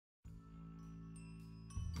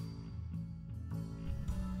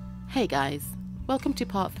Hey guys, welcome to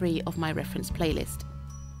part 3 of my reference playlist.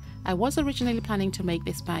 I was originally planning to make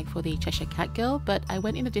this bag for the Cheshire Cat Girl, but I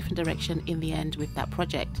went in a different direction in the end with that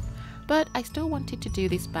project. But I still wanted to do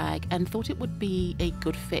this bag and thought it would be a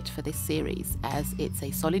good fit for this series, as it's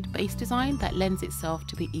a solid base design that lends itself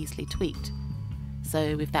to be easily tweaked.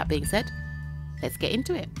 So with that being said, let's get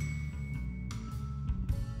into it.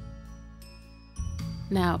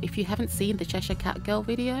 Now, if you haven't seen the Cheshire Cat Girl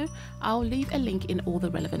video, I'll leave a link in all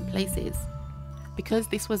the relevant places. Because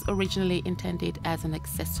this was originally intended as an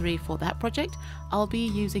accessory for that project, I'll be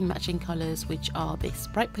using matching colours, which are this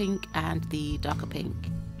bright pink and the darker pink.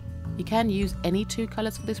 You can use any two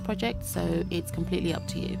colours for this project, so it's completely up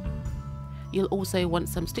to you. You'll also want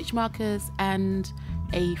some stitch markers and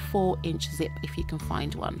a 4-inch zip if you can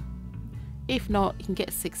find one. If not, you can get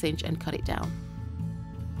a 6-inch and cut it down.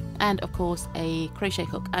 And of course a crochet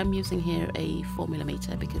hook. I'm using here a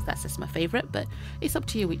 4mm because that's just my favourite, but it's up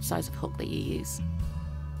to you which size of hook that you use.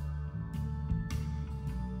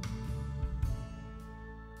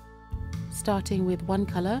 Starting with one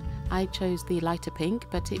colour, I chose the lighter pink,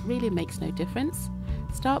 but it really makes no difference.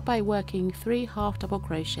 Start by working 3 half double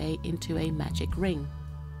crochet into a magic ring.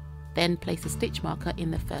 Then place a stitch marker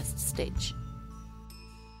in the first stitch.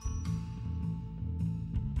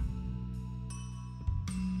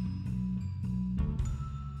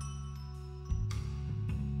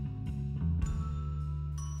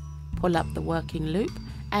 Pull up the working loop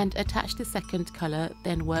and attach the second colour,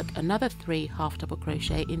 then work another 3 half double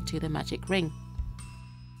crochet into the magic ring.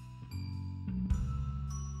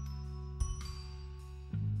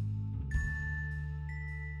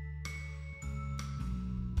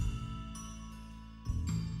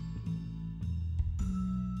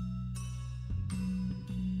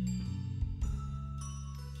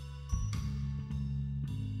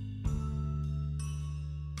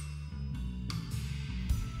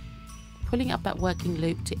 Pulling up that working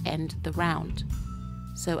loop to end the round.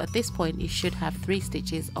 So at this point you should have 3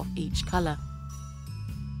 stitches of each colour.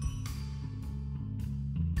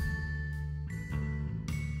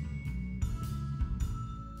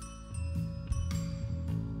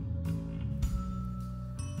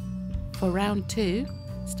 For round 2,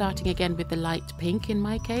 starting again with the light pink in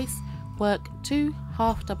my case, work 2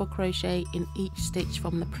 half double crochet in each stitch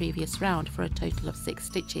from the previous round for a total of 6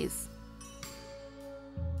 stitches.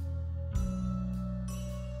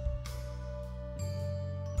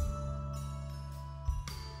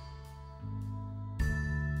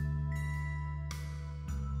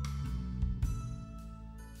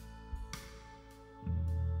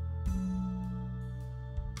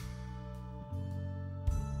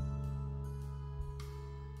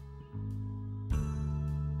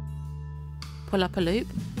 Pull up a loop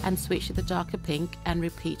and switch to the darker pink and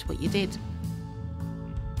repeat what you did.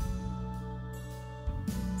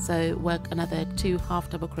 So work another 2 half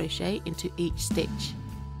double crochet into each stitch.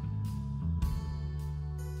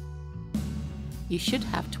 You should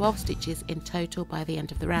have 12 stitches in total by the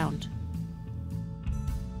end of the round.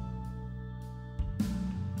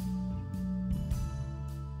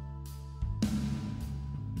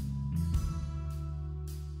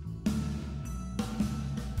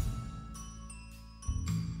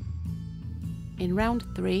 In round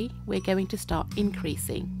 3, we're going to start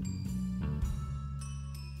increasing.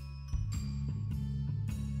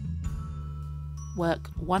 Work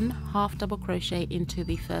 1 half double crochet into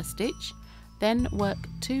the first stitch, then work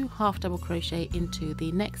 2 half double crochet into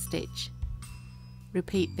the next stitch.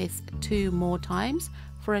 Repeat this 2 more times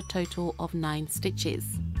for a total of 9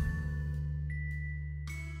 stitches.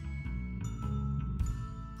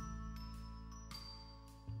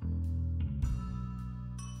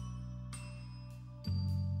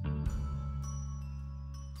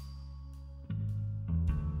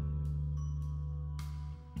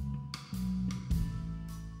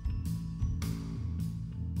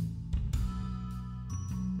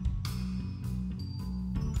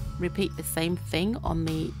 Repeat the same thing on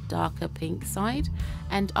the darker pink side,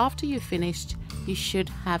 and after you've finished you should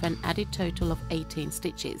have an added total of 18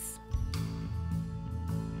 stitches.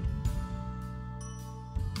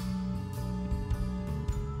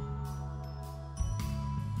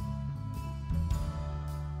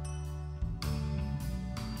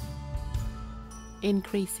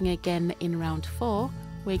 Increasing again in round 4,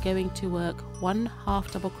 we're going to work 1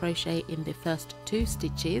 half double crochet in the first 2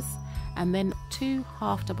 stitches and then 2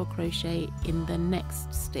 half double crochet in the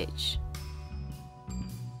next stitch.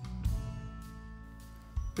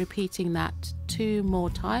 Repeating that 2 more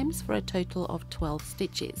times for a total of 12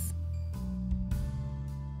 stitches.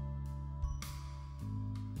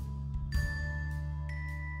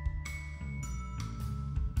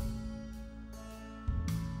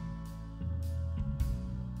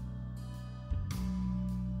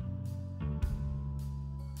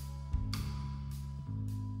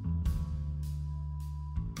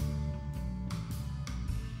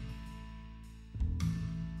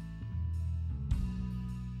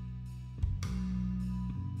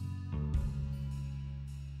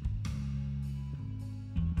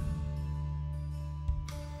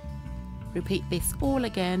 Repeat this all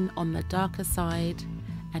again on the darker side,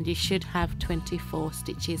 and you should have 24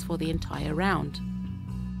 stitches for the entire round.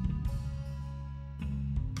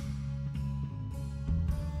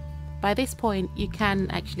 By this point you can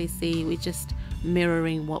actually see we're just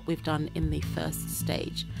mirroring what we've done in the first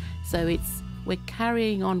stage. So we're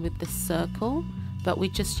carrying on with the circle, but we're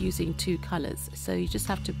just using two colours. So you just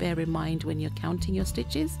have to bear in mind when you're counting your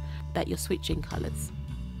stitches that you're switching colours.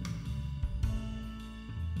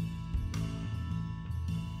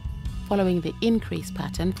 Following the increase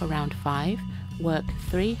pattern for round 5, work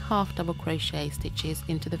 3 half double crochet stitches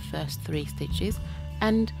into the first 3 stitches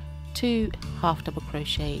and 2 half double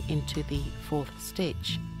crochet into the 4th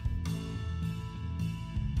stitch.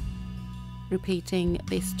 Repeating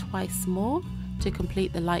this twice more to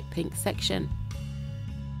complete the light pink section.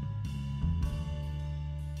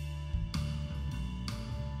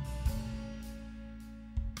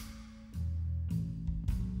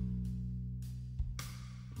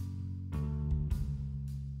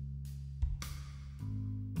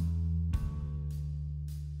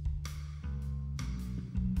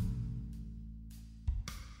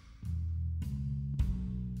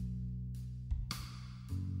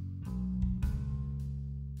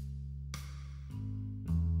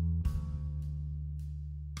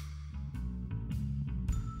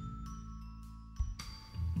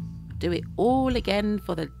 Do it all again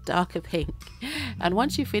for the darker pink, and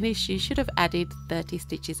once you finish you should have added 30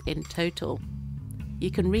 stitches in total. You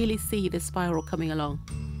can really see the spiral coming along.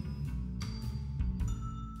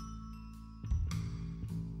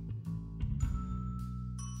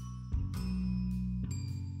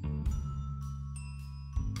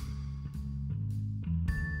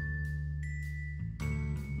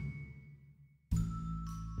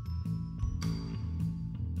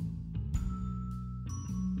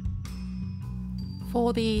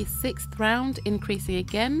 For the 6th round, increasing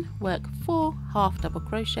again, work 4 half double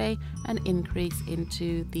crochet and increase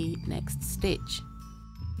into the next stitch.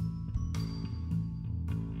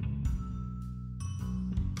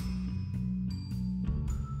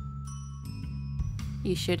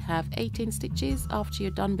 You should have 18 stitches after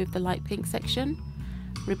you're done with the light pink section.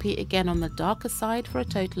 Repeat again on the darker side for a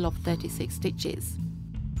total of 36 stitches.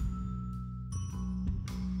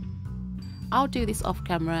 I'll do this off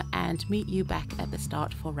camera and meet you back at the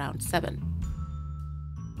start for round 7.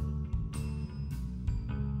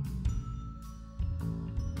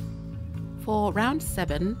 For round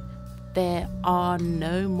 7, there are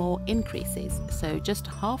no more increases, so just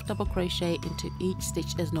half double crochet into each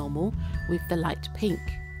stitch as normal with the light pink.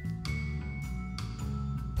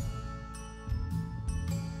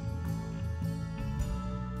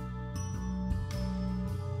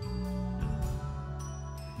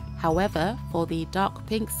 However, for the dark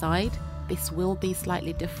pink side, this will be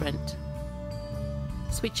slightly different.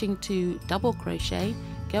 Switching to double crochet,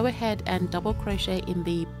 go ahead and double crochet in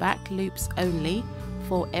the back loops only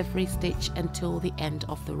for every stitch until the end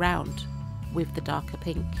of the round with the darker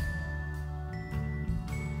pink.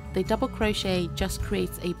 The double crochet just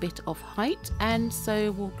creates a bit of height and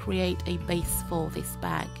so will create a base for this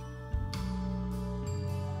bag.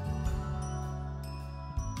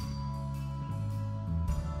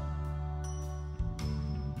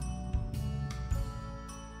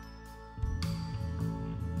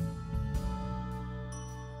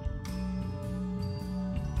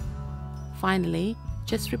 Finally,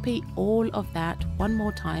 just repeat all of that one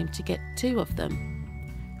more time to get 2 of them.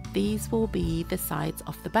 These will be the sides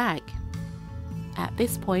of the bag. At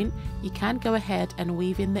this point, you can go ahead and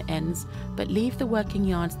weave in the ends, but leave the working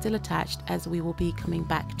yarn still attached as we will be coming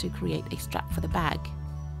back to create a strap for the bag.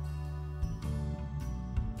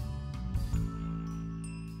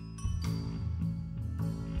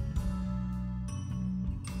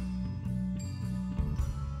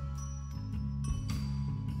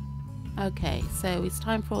 Okay, so it's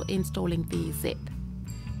time for installing the zip.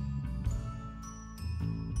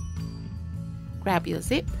 Grab your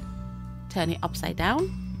zip, turn it upside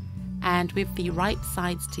down, and with the right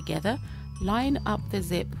sides together, line up the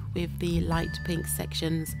zip with the light pink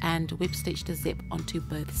sections and whip stitch the zip onto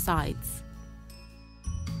both sides.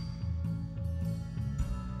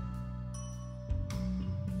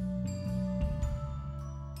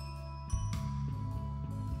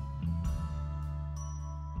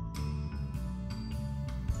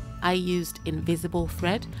 I used invisible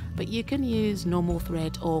thread, but you can use normal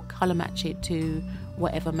thread or colour match it to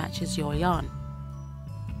whatever matches your yarn.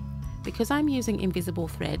 Because I'm using invisible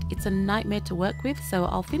thread, it's a nightmare to work with, so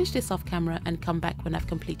I'll finish this off camera and come back when I've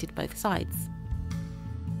completed both sides.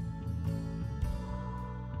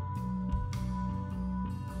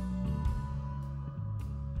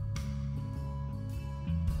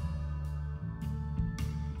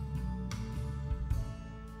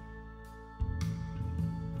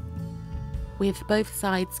 With both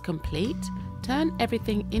sides complete, turn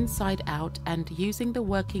everything inside out and using the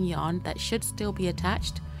working yarn that should still be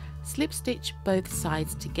attached, slip stitch both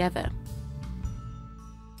sides together.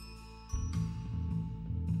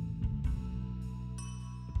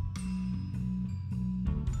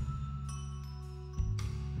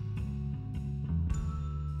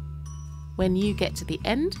 When you get to the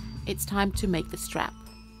end, it's time to make the strap.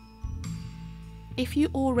 If you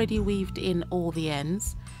already weaved in all the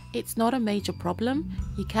ends, it's not a major problem.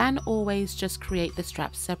 You can always just create the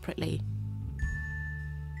strap separately.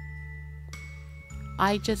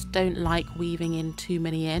 I just don't like weaving in too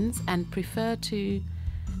many ends and prefer to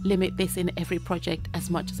limit this in every project as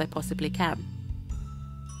much as I possibly can.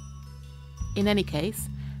 In any case,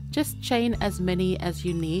 just chain as many as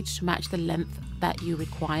you need to match the length that you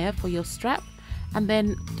require for your strap, and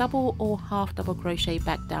then double or half double crochet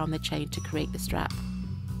back down the chain to create the strap.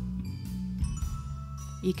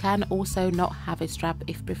 You can also not have a strap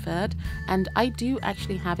if preferred, and I do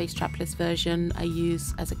actually have a strapless version I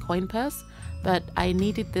use as a coin purse, but I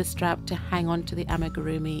needed the strap to hang on to the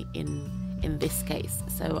amigurumi in this case,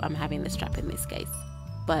 so I'm having the strap in this case.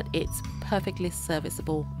 But it's perfectly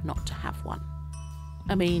serviceable not to have one.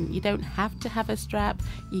 I mean, you don't have to have a strap.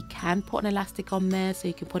 You can put an elastic on there so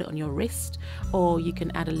you can put it on your wrist, or you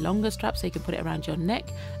can add a longer strap so you can put it around your neck.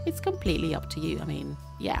 It's completely up to you. I mean,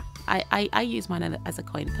 yeah, I use mine as a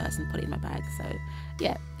coin purse and put it in my bag, so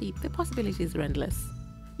yeah, the possibilities are endless.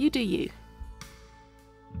 You do you.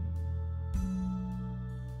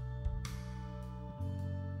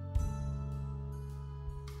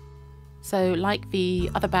 So like the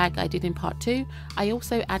other bag I did in part 2, I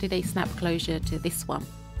also added a snap closure to this one.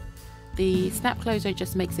 The snap closure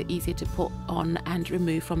just makes it easier to put on and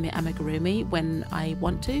remove from the amigurumi when I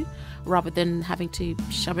want to, rather than having to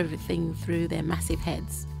shove everything through their massive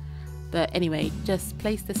heads. But anyway, just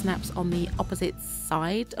place the snaps on the opposite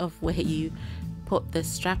side of where you put the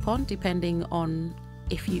strap on, depending on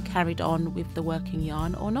if you carried on with the working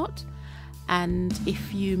yarn or not. And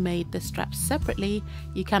if you made the straps separately,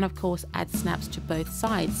 you can of course add snaps to both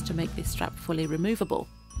sides to make this strap fully removable.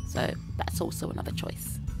 So that's also another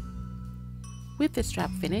choice. With the strap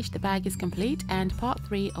finished, the bag is complete and part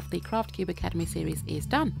 3 of the Craft Cube Academy series is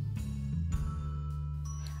done.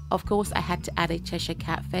 Of course, I had to add a Cheshire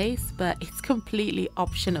Cat face, but it's completely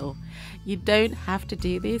optional. You don't have to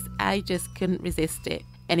do this, I just couldn't resist it.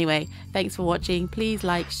 Anyway, thanks for watching. Please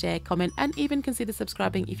like, share, comment, and even consider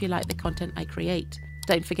subscribing if you like the content I create.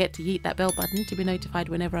 Don't forget to hit that bell button to be notified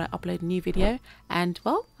whenever I upload a new video. And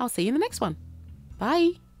well, I'll see you in the next one.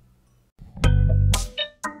 Bye!